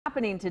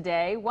happening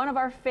today, one of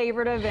our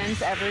favorite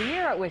events every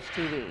year at Wish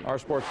TV. Our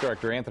sports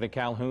director, Anthony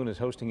Calhoun, is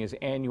hosting his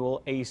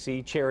annual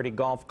AC Charity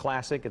Golf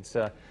Classic. It's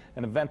an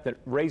event that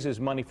raises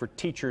money for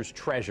Teachers'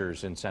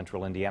 Treasures in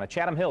central Indiana.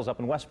 Chatham Hills up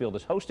in Westfield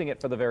is hosting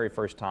it for the very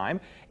first time,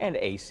 and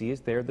AC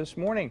is there this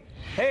morning.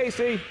 Hey,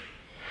 AC.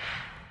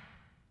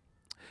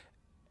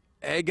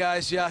 Hey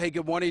guys, hey,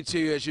 good morning to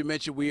you. As you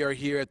mentioned, we are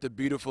here at the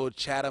beautiful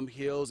Chatham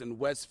Hills in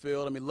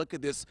Westfield. I mean, look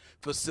at this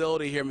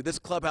facility here. I mean, this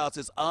clubhouse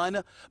is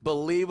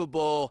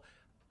unbelievable,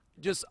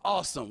 just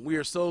awesome. We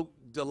are so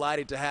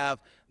delighted to have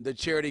the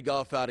charity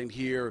golf outing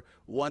here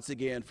once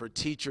again for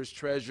Teachers'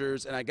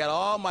 Treasures. And I got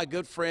all my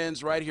good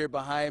friends right here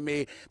behind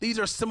me. These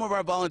are some of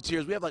our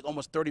volunteers. We have like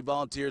almost 30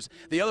 volunteers.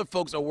 The other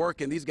folks are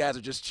working. These guys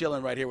are just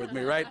chilling right here with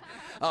me, right?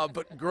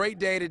 But great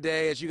day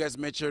today. As you guys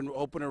mentioned,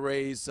 hoping to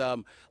raise,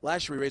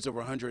 last year we raised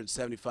over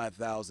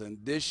 $175,000.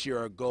 This year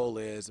our goal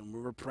is, and we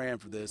were praying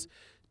for this,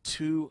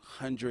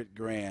 200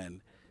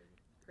 grand.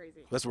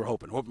 Crazy. That's what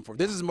we're hoping for.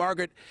 This is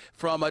Margaret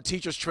from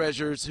Teachers'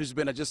 Treasures, who's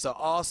been just an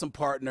awesome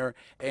partner.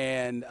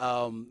 And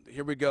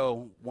here we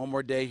go, one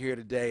more day here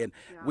today. And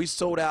we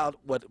sold out,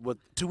 what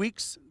 2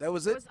 weeks? That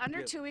was it? It was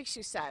under 2 weeks,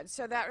 you said.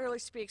 So that really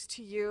speaks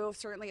to you.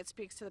 Certainly it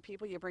speaks to the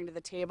people you bring to the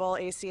table,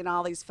 AC, and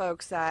all these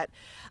folks that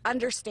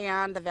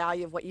understand the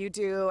value of what you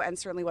do and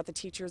certainly what the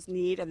teachers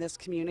need in this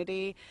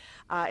community.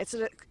 It's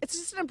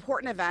just an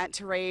important event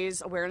to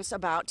raise awareness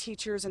about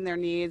teachers and their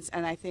needs.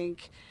 And I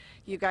think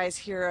you guys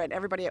here and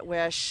everybody at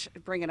Wish,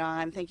 bring it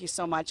on. Thank you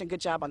so much, and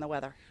good job on the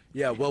weather.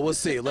 Yeah, well, we'll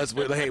see.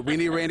 Hey, we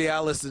need Randy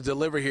Alice to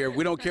deliver here.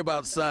 We don't care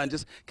about sun.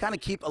 Just kind of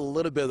keep a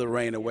little bit of the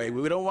rain away.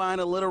 We don't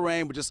mind a little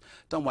rain, but just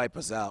don't wipe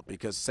us out,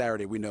 because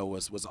Saturday we know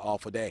was an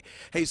awful day.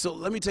 Hey, so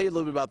let me tell you a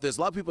little bit about this.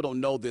 A lot of people don't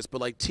know this,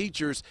 but like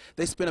teachers,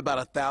 they spend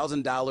about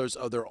 $1,000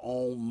 of their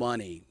own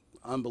money.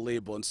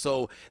 Unbelievable. And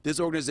so this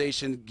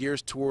organization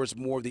gears towards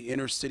more of the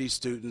inner city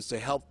students to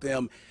help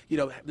them,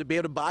 to be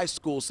able to buy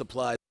school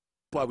supplies.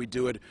 Why we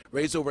do it.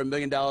 Raised over $1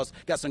 million.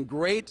 Got some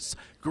great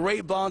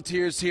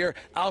volunteers here.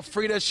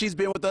 Alfreda, she's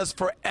been with us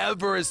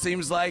forever, it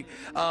seems like.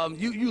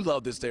 You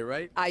love this day,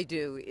 right? I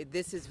do.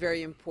 This is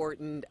very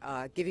important.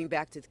 Giving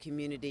back to the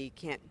community.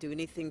 Can't do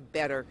anything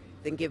better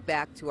than give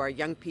back to our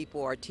young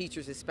people, our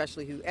teachers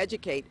especially, who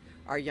educate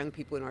our young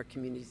people in our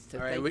communities. So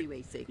thank you,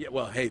 AC. Yeah,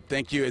 well, hey,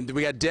 thank you. And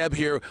we got Deb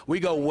here. We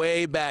go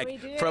way back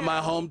from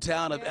my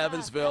hometown of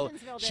Evansville.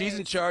 She's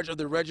in charge of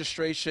the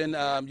registration.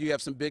 You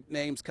have some big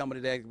names coming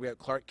today. We got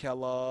Clark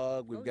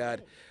Kellogg. We've got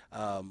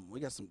we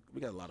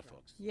got a lot of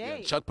folks.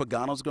 Yay. Chuck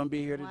Pagano's going to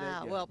be here today.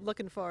 Wow. Well,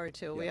 looking forward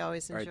to it. We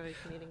always enjoy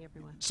meeting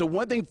everyone. So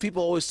one thing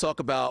people always talk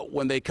about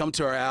when they come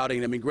to our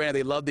outing, I mean, granted,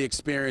 they love the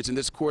experience, and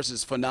this course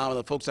is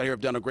phenomenal. The folks out here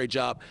have done a great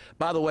job.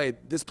 By the way,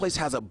 this place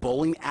has a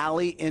bowling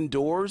alley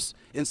indoors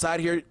inside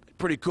here.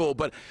 Pretty cool.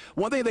 But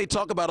one thing they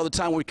talk about all the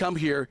time when we come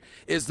here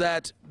is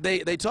that they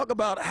talk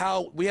about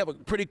how we have a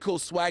pretty cool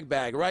swag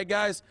bag, right,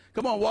 guys?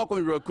 Come on, walk with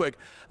me real quick.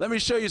 Let me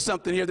show you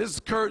something here. This is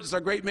Kurt. This is our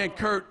great man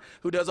Kurt,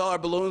 who does all our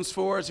balloons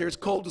for us. Here's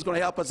Colton, who's going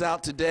to help us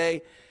out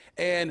today.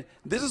 And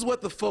this is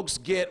what the folks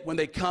get when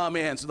they come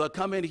in. So they'll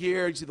come in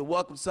here, you see the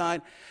welcome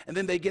sign, and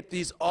then they get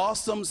these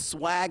awesome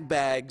swag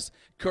bags,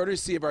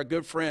 courtesy of our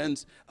good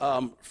friends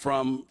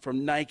from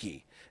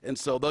Nike. And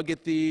so they'll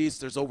get these.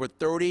 There's over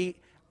 30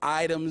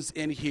 items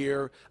in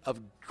here of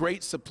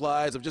great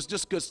supplies of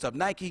just good stuff.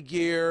 Nike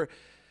gear,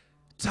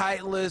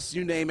 Titleist,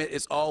 you name it,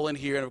 it's all in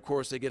here. And of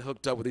course, they get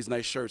hooked up with these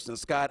nice shirts. And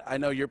Scott, I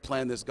know you're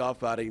planning this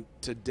golf outing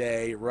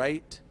today,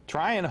 right?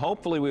 Trying.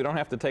 Hopefully we don't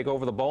have to take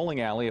over the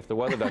bowling alley if the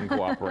weather doesn't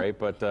cooperate,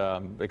 but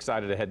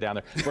excited to head down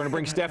there. We're going to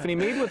bring Stephanie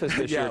Mead with us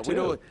this year,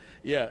 too.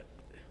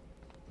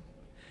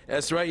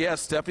 That's right. Yeah,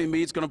 Stephanie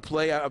Mead's going to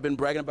play. I've been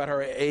bragging about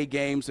her A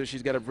game, so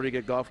she's got a pretty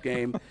good golf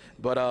game.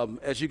 But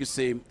as you can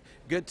see,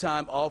 good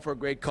time, all for a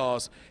great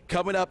cause.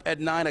 Coming up at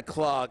 9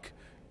 o'clock.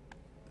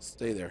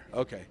 Stay there.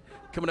 Okay.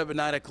 Coming up at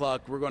 9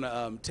 o'clock, we're going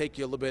to take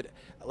you a little bit,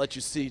 let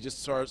you see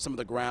just some of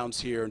the grounds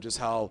here and just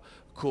how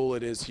cool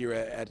it is here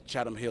at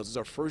Chatham Hills. This is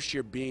our first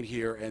year being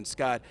here, and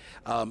Scott,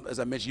 as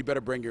I mentioned, you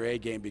better bring your A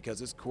game because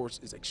this course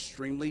is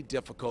extremely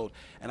difficult.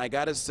 And I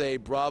got to say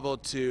bravo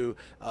to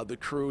the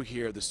crew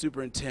here, the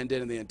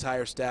superintendent and the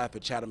entire staff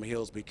at Chatham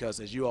Hills,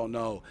 because as you all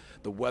know,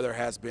 the weather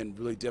has been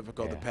really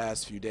difficult the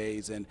past few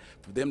days, and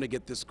for them to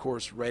get this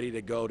course ready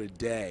to go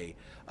today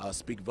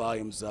speak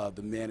volumes of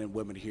the men and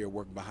women here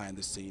working behind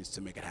the scenes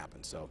to make it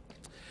happen. So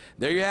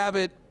there you have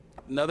it.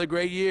 Another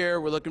great year.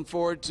 We're looking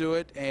forward to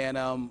it, and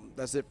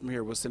that's it from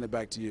here. We'll send it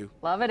back to you.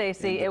 Love it,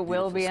 AC. It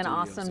will be an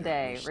awesome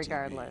day,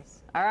 regardless.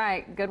 All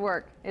right, good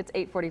work. It's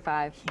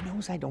 8:45. He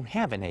knows I don't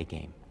have an A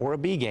game or a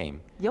B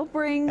game. You'll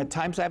bring. At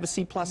times I have a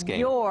C+ game.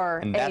 Your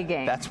A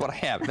game. That's what I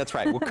have. That's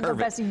right. We'll curve it.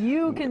 The best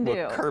you can do.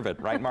 We'll curve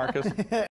it, right, Marcus?